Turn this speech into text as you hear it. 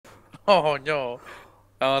Oh no,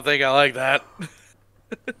 I don't think I like that.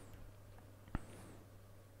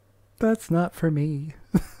 That's not for me.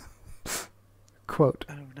 Quote,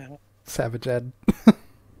 Oh no. Savage Ed.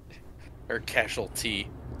 Or casualty,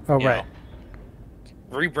 Oh, you right.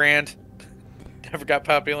 know. Rebrand. Never got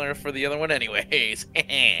popular for the other one anyways.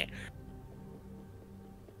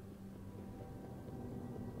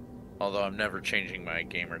 Although I'm never changing my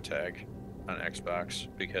gamer tag on Xbox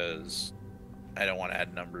because I don't want to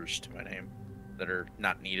add numbers to my name that are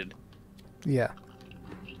not needed. Yeah.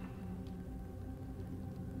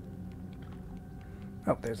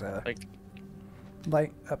 Oh, there's a Like,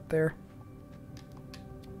 light up there.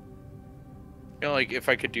 like if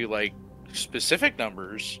I could do like specific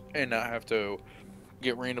numbers and not have to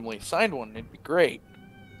get randomly assigned one, it'd be great.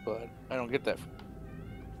 But I don't get that,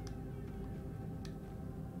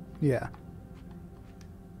 Yeah.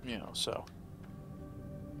 so.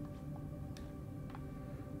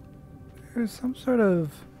 There's some sort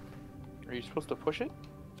of. Are you supposed to push it?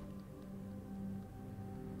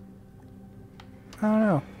 I don't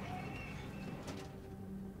know.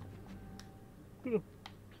 Hmm.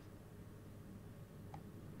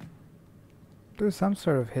 There's some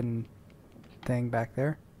sort of hidden thing back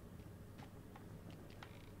there.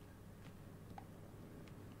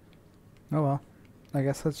 Oh well. I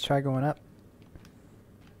guess let's try going up.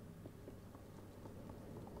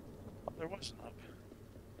 Oh, there was an up.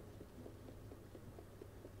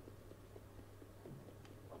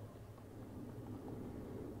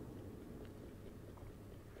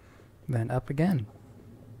 Then up again.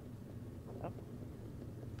 Up.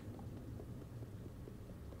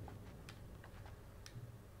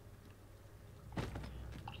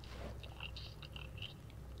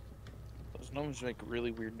 Those gnomes make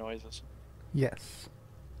really weird noises. Yes.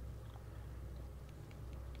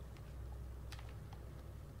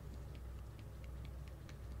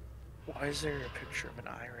 Why is there a picture of an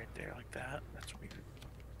eye right there like that? That's weird.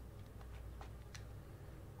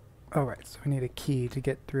 Alright, so we need a key to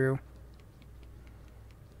get through.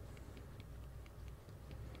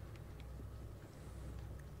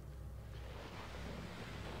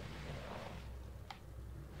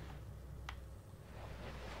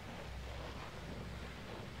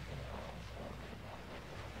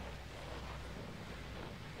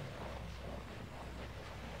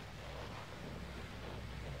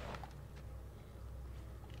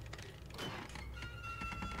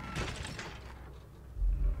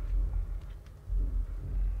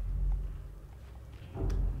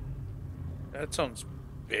 That sounds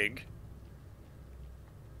big.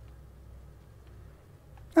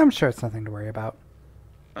 I'm sure it's nothing to worry about.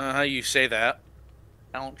 How you say that?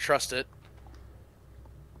 I don't trust it.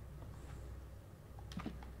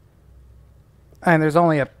 And there's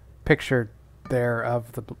only a picture there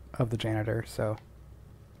of the janitor, so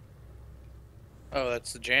Oh,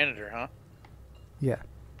 that's the janitor, huh? yeah.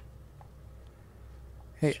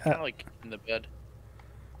 Hey, She's kind of like in the bed.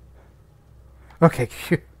 okay.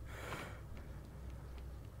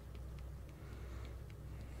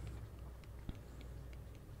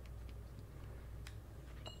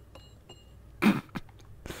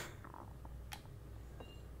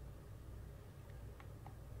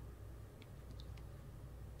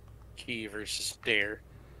 Key versus dare.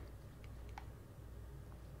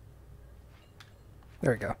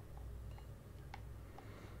 There we go.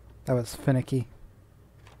 That was finicky.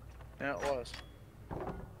 Yeah, it was.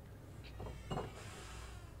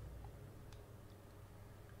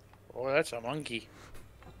 Oh, that's a monkey.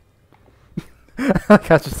 I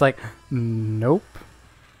was just like, nope.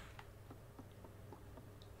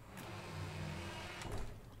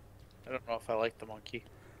 I don't know if I like the monkey.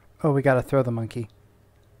 Oh, we gotta throw the monkey.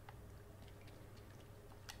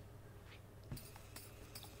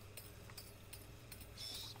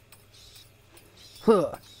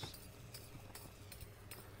 Huh.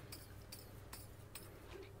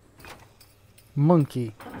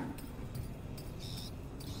 Monkey.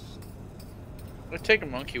 Let's take a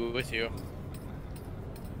monkey with you.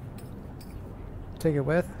 Take it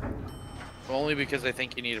with. Only because I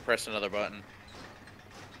think you need to press another button.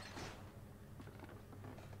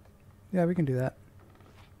 Yeah, we can do that.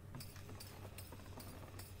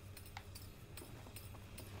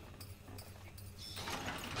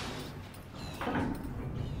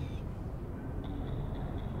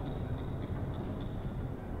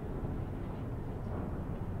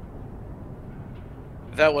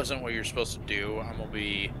 If that wasn't what you're supposed to do, I'm gonna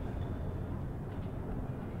be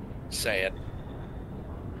sad.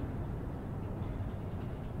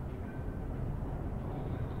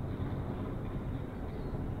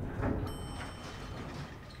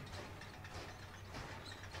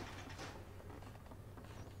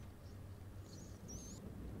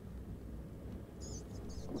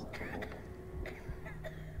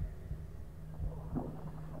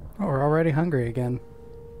 already hungry again.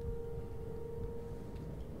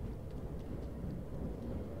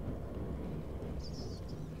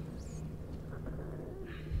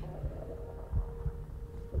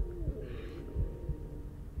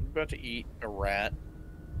 I'm about to eat a rat.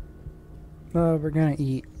 We're gonna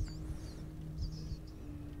eat.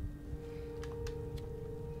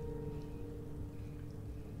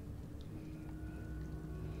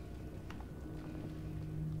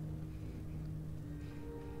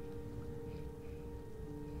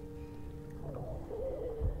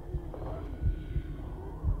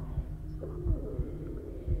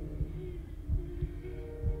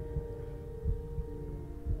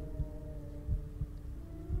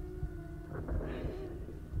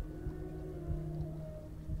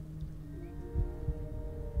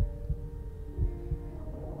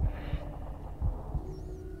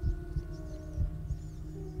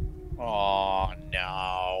 Oh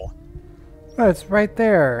no. Oh, it's right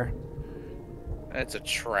there. That's a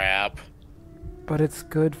trap. But it's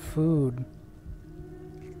good food.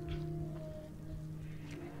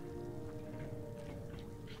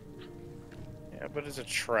 Yeah, but it's a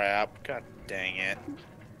trap. God dang it.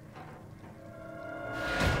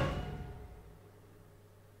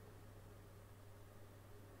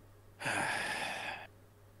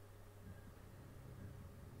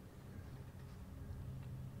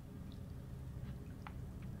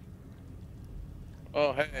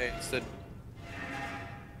 Oh, hey, it's the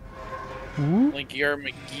Ooh? Linkier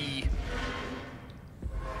McGee.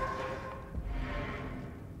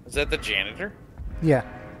 Is that the janitor? Yeah.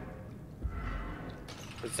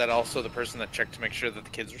 Is that also the person that checked to make sure that the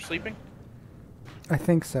kids were sleeping? I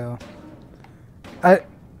think so.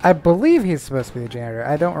 I believe he's supposed to be the janitor.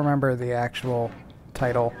 I don't remember the actual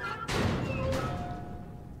title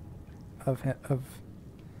of him,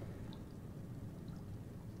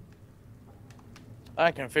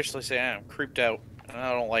 I can officially say I am creeped out, and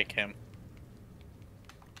I don't like him.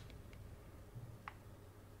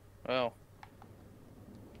 Well.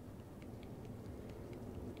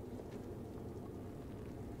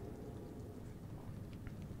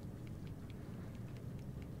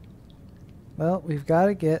 Well, we've got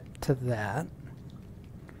to get to that.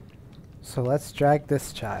 So let's drag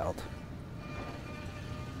this child.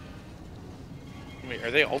 Wait, are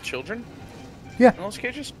they all children? Yeah. In those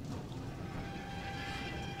cages?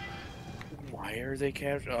 Why are they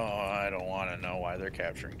capturing? Oh, I don't want to know why they're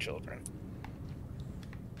capturing children.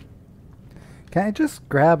 Can I just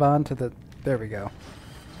grab onto the... There we go.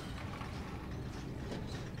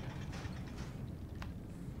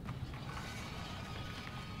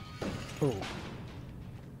 Oh.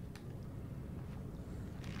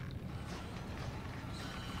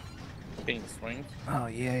 Being swings. Oh,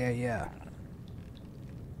 yeah.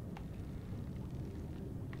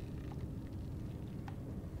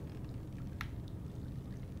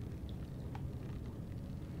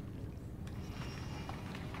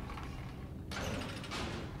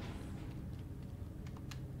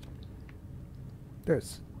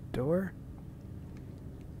 There's a door.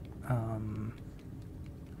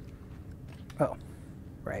 Oh,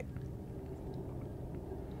 right.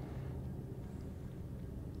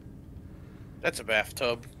 That's a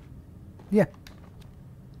bathtub. Yeah.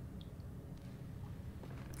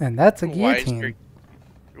 And that's a Why is guillotine.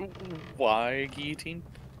 Why a guillotine?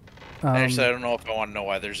 Actually, I don't know if I want to know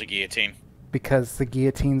why there's a guillotine. Because the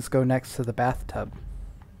guillotines go next to the bathtub.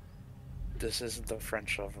 This isn't the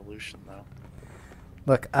French Revolution, though.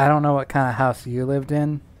 Look, I don't know what kind of house you lived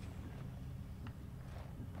in.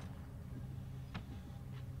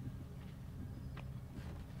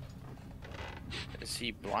 Is he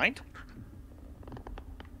blind?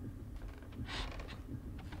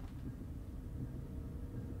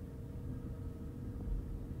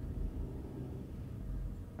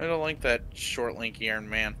 I don't like that short, lanky-iron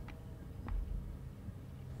man.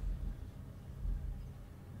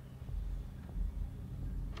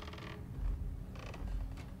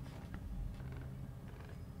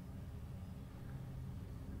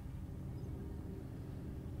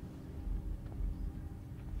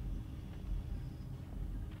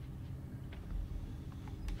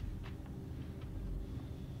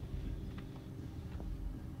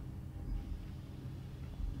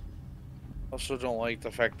 Also don't like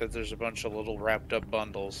the fact that there's a bunch of little wrapped up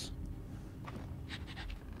bundles.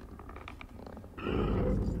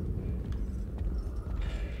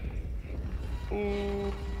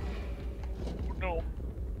 Ooh, no.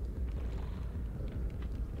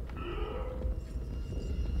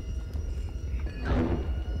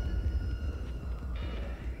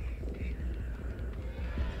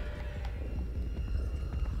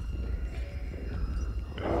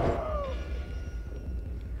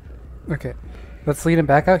 Okay. Let's lead him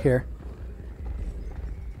back out here.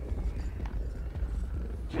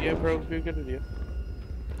 Yeah, bro, would be a good idea.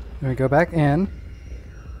 Then we go back in.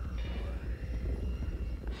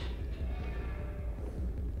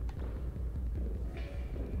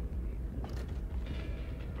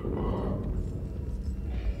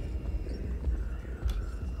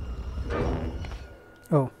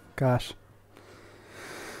 Oh, gosh.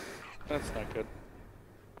 That's not good.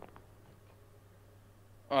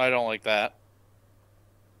 Oh, I don't like that.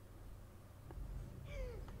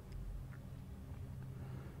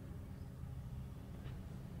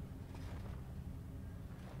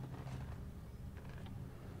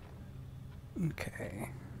 Okay.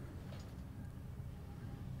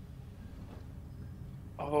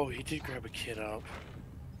 Oh, he did grab a kid up.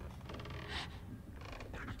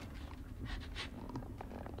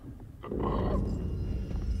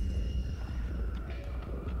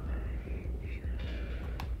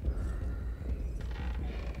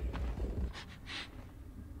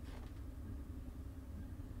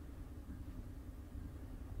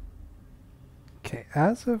 Okay,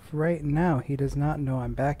 as of right now, he does not know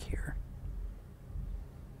I'm back here.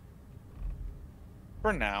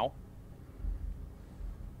 For now.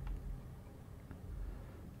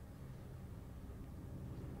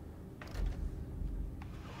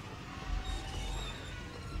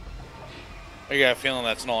 I got a feeling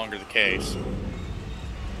that's no longer the case.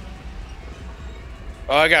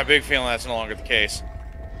 Oh, I got a big feeling that's no longer the case.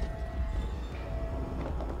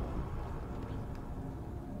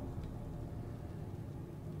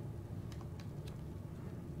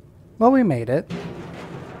 Well, we made it.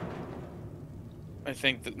 I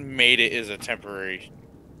think that made it is a temporary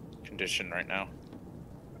condition right now.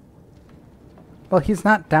 Well, he's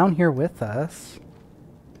not down here with us.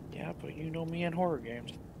 Yeah, but you know me and horror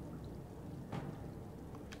games.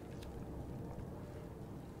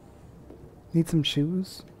 Need some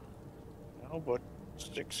shoes? No, but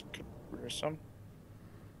sticks could bring some.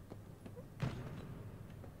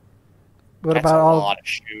 What That's about a all? lot of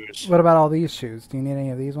shoes. What about all these shoes? Do you need any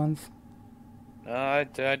of these ones? No, I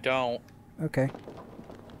don't. Okay.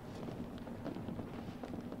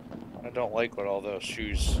 I don't like what all those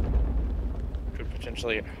shoes could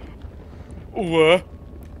potentially. Ooh.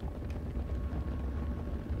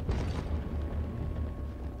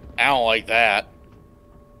 I don't like that.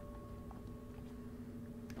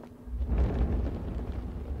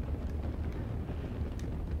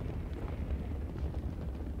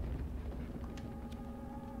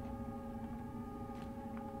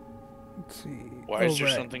 Let's see. Why is there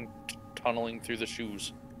right. something tunneling through the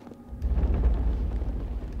shoes?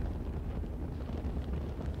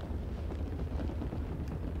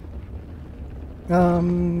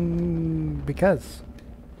 Because.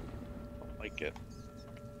 I don't like it.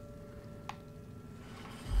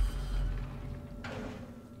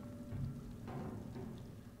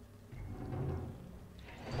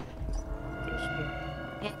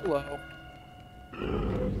 Hello.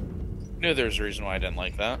 Knew there's a reason why I didn't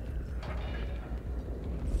like that.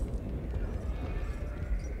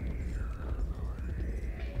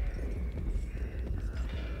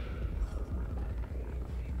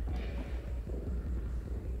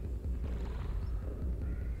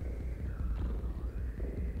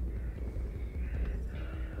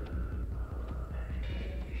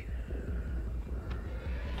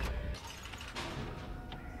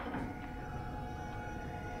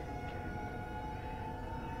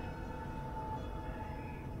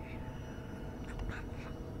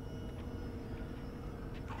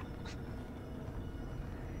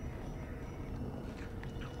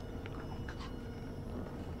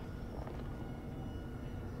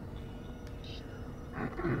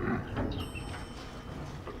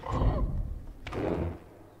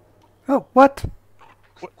 Oh, what?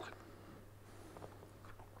 What?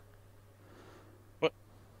 What?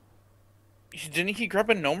 Didn't he grab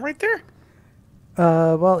a gnome right there?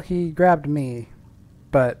 Well, he grabbed me,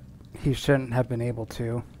 but he shouldn't have been able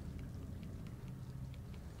to.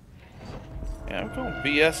 Yeah, I'm going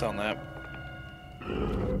BS on that.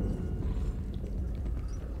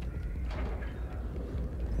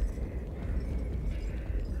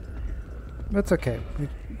 That's okay. We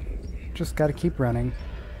just gotta keep running.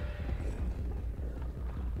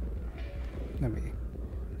 Let me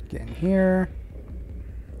get in here.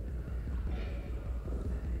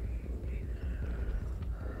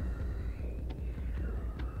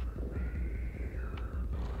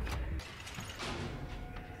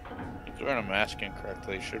 If they're wearing a mask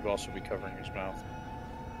incorrectly, he should also be covering his mouth.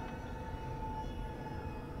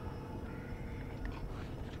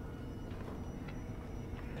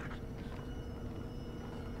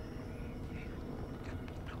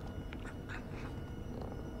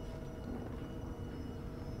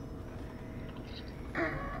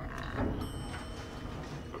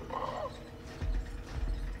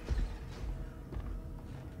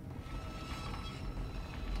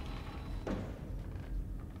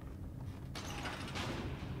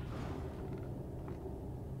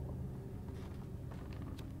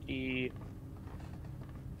 Key.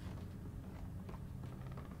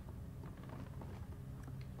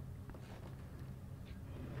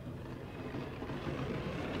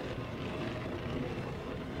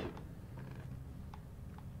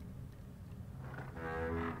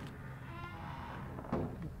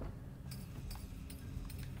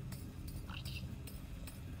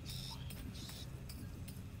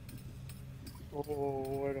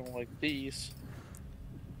 Oh, I don't like these.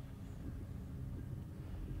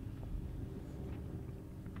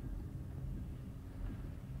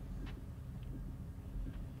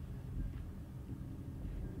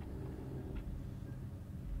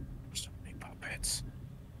 So many puppets.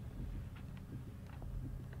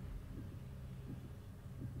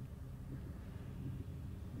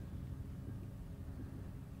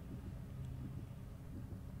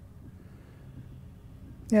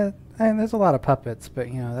 Yeah, there's a lot of puppets, but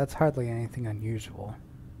you know that's hardly anything unusual.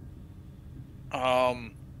 I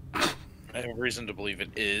have reason to believe it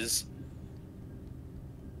is.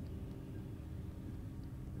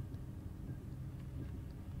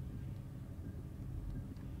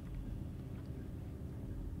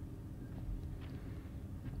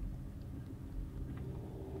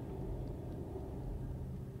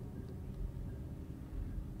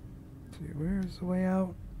 Let's see, where's the way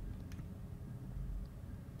out?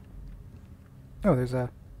 Oh, there's a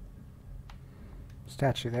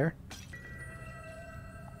statue there.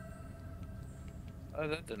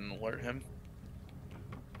 That didn't alert him.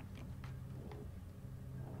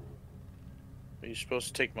 Are you supposed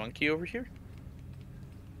to take Monkey over here?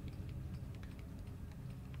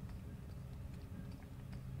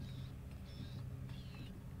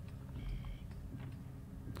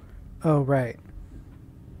 Oh, right.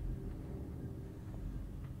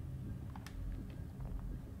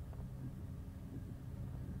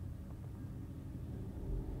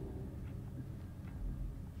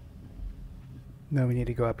 No, we need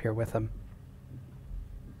to go up here with him.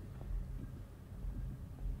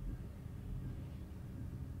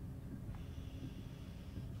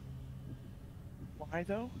 Why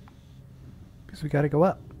though? Because we gotta go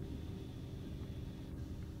up.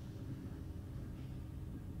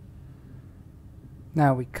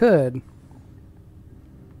 Now we could.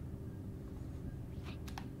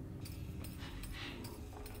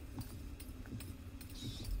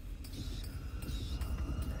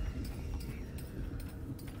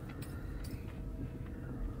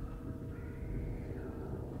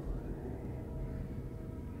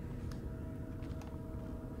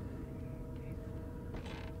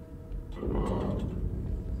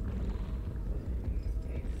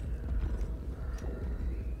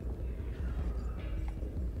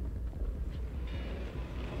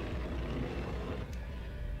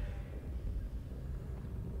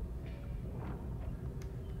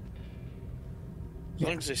 As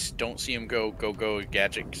long as I don't see him go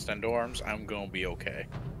gadget extendo arms, I'm gonna be okay.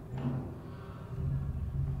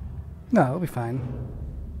 No, it'll be fine.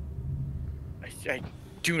 I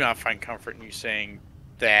do not find comfort in you saying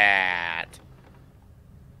that.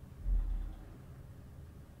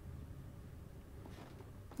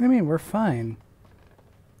 I mean, we're fine.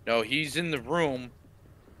 No, he's in the room.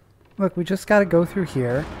 Look, we just gotta go through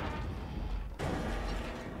here.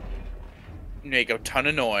 Make a ton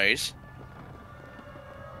of noise.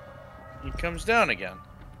 He comes down again.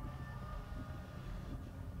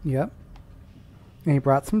 Yep. And he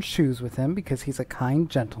brought some shoes with him because he's a kind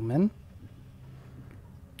gentleman.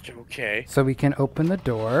 Okay. So we can open the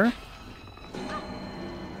door.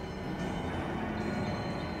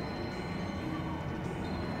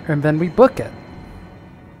 And then we book it.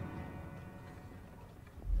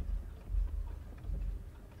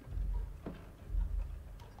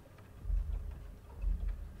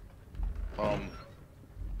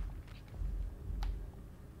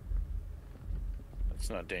 That's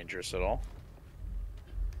not dangerous at all.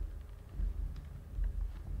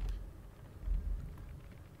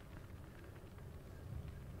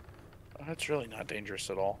 Oh, that's really not dangerous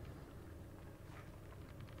at all.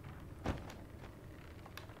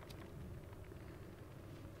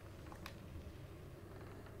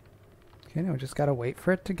 Okay, now we just gotta wait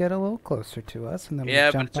for it to get a little closer to us, and then we Yeah,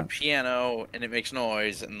 but jump it's a up. piano, and it makes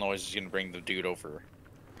noise, and noise is gonna bring the dude over.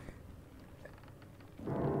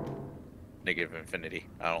 Negative infinity.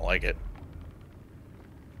 I don't like it.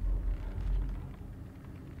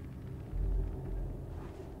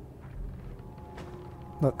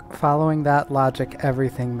 Look, following that logic,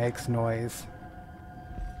 everything makes noise.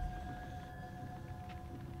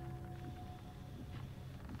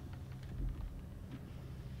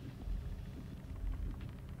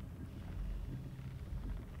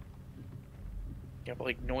 Yeah, but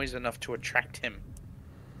like noise enough to attract him.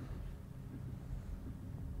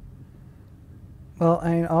 Well,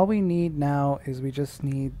 I mean, all we need now is we just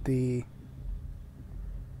need the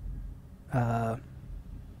uh,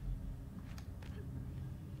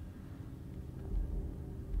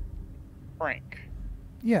 Frank.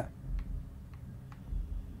 yeah.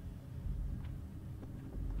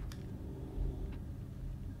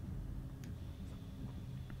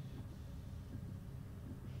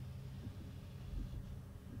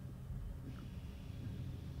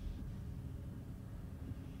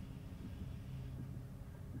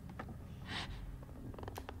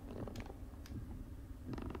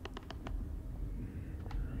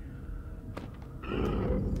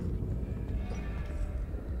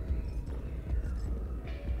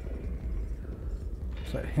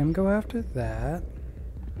 So let him go after that.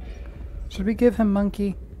 Should we give him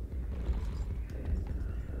monkey?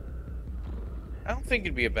 I don't think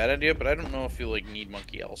it'd be a bad idea, but I don't know if you like need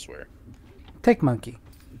monkey elsewhere. Take monkey.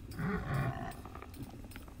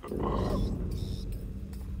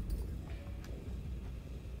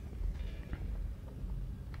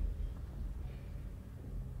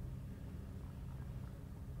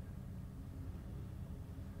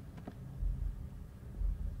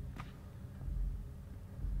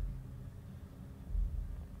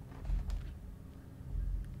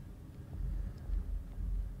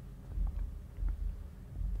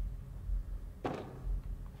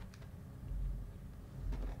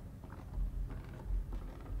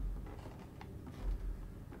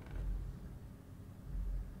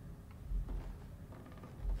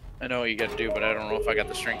 I know what you gotta do, but I don't know if I got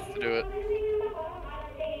the strength to do it.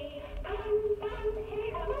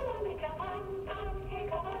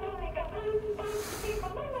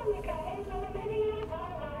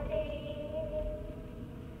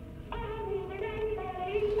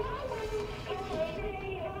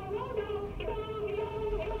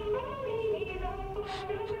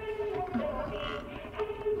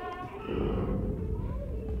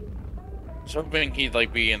 I was hoping he'd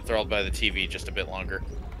like be enthralled by the TV just a bit longer.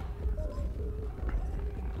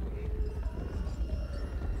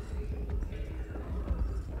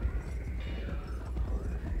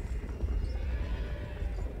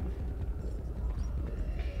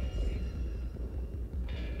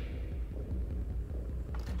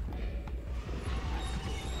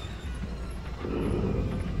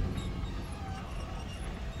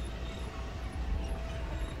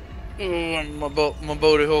 Oh, my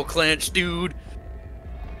booty hole clenched, dude.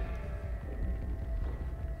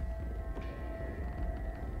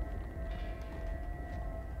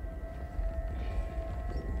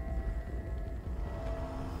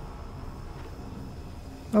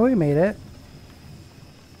 Oh, we made it.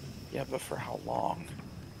 Yeah, but for how long?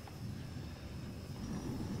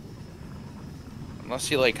 Unless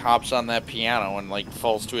he like hops on that piano and like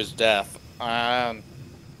falls to his death.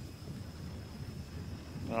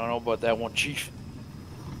 I don't know about that one, Chief.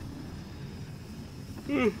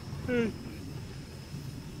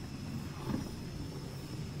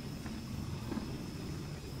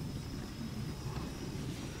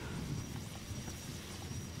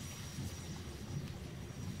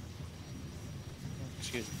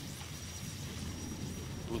 Excuse me.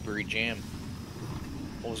 Blueberry jam.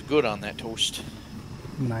 What was good on that toast?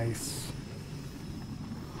 Nice.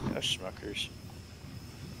 Gosh, Smuckers.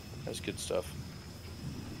 That's good stuff.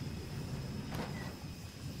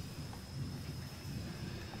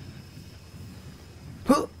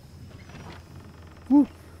 Woo.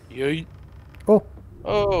 Yeet. Oh.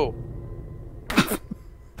 Oh.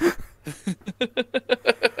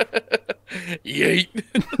 Yeet.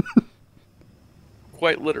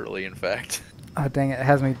 Quite literally, in fact. Oh, dang it. It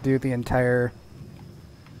has me do the entire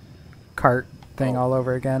cart thing all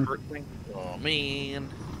over again. Oh, man.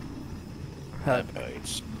 Uh, That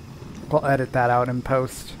bites. We'll edit that out in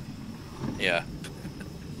post. Yeah.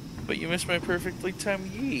 But you missed my perfectly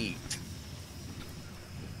timed yeet.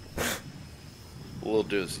 Little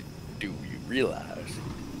do you realize?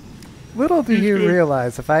 Little do you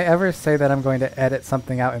realize, if I ever say that I'm going to edit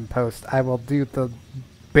something out in post, I will do the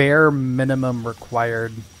bare minimum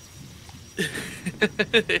required.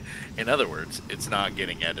 In other words, it's not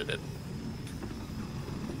getting edited.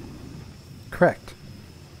 Correct.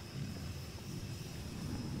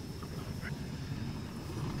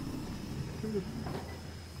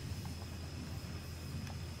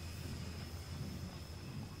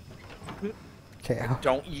 Okay.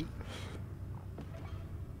 Don't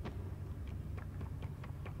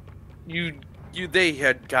they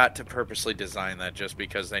had got to purposely design that just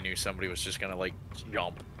because they knew somebody was just gonna like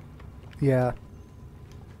jump. Yeah.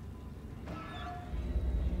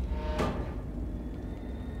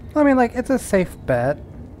 I mean, like, it's a safe bet.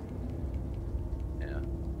 Yeah.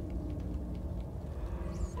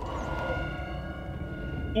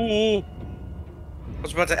 Ooh, I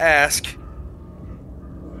was about to ask.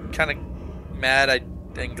 Kind of mad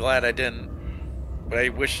and glad I didn't, but I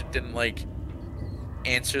wish it didn't like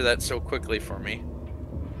answer that so quickly for me.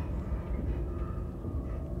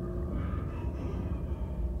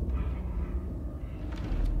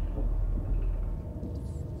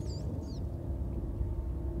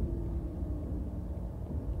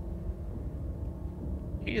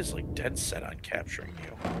 He is like dead set on capturing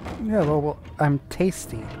you. Yeah, well, I'm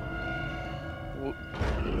tasty. Well,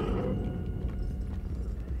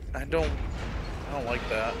 I don't like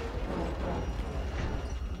that.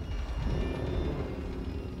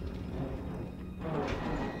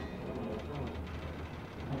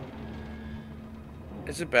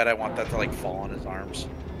 Is it bad I want that to like fall in his arms?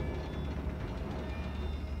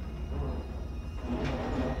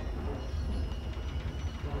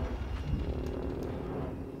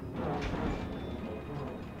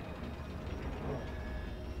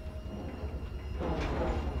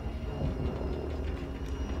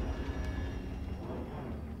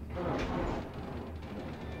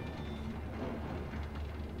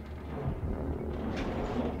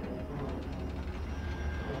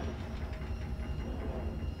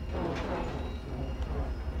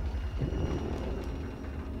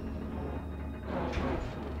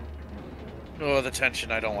 Oh, the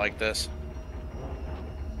tension. I don't like this.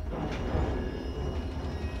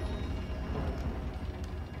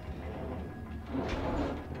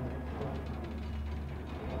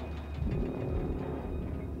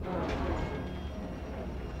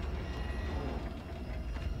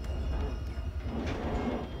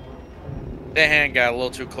 That hand got a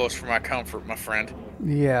little too close for my comfort, my friend.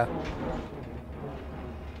 Yeah.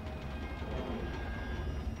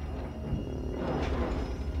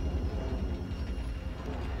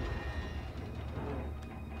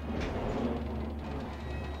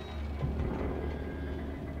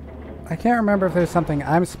 I can't remember if there's something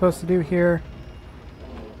I'm supposed to do here.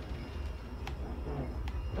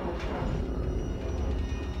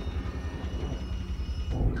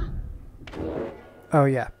 Oh,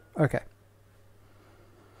 yeah. Okay.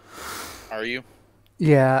 Are you?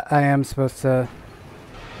 Yeah, I am supposed to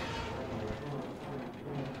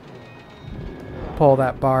pull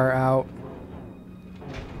that bar out.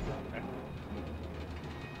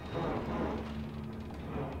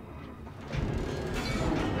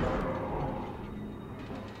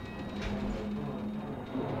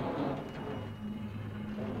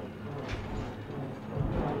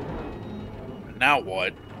 Now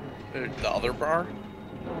what? The other bar?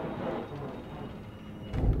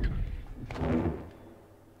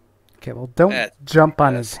 Okay, well, don't That's jump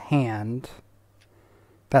on yes. his hand.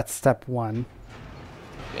 That's step one.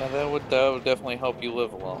 Yeah, that would definitely help you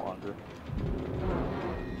live a lot longer.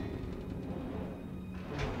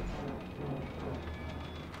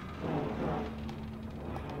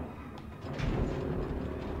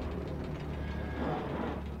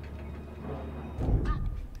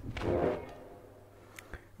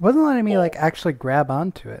 It wasn't letting me, like, actually grab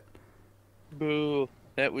onto it. Boo.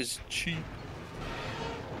 That was cheap.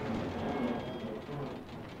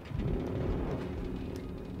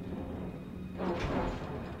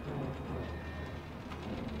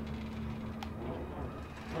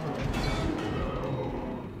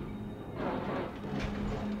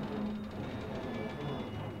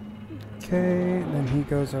 Okay, then he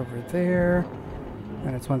goes over there.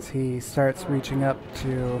 And it's once he starts reaching up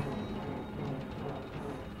to...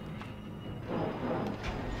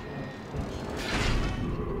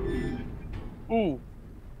 Ooh.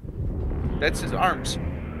 That's his arms.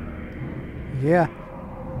 Yeah.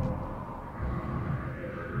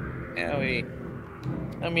 Yeah,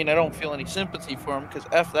 I mean, I don't feel any sympathy for him because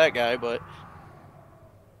F that guy, but.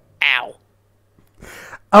 Ow.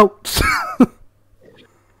 Ouch!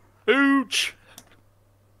 Ouch.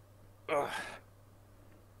 Ugh.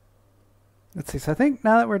 Let's see, so I think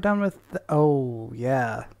now that we're done with the... Oh,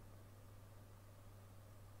 yeah.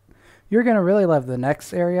 You're going to really love the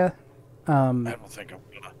next area. I don't think I'm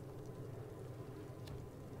gonna.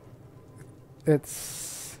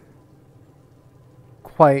 It's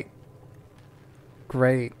quite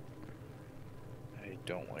great. I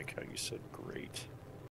don't like how you said great.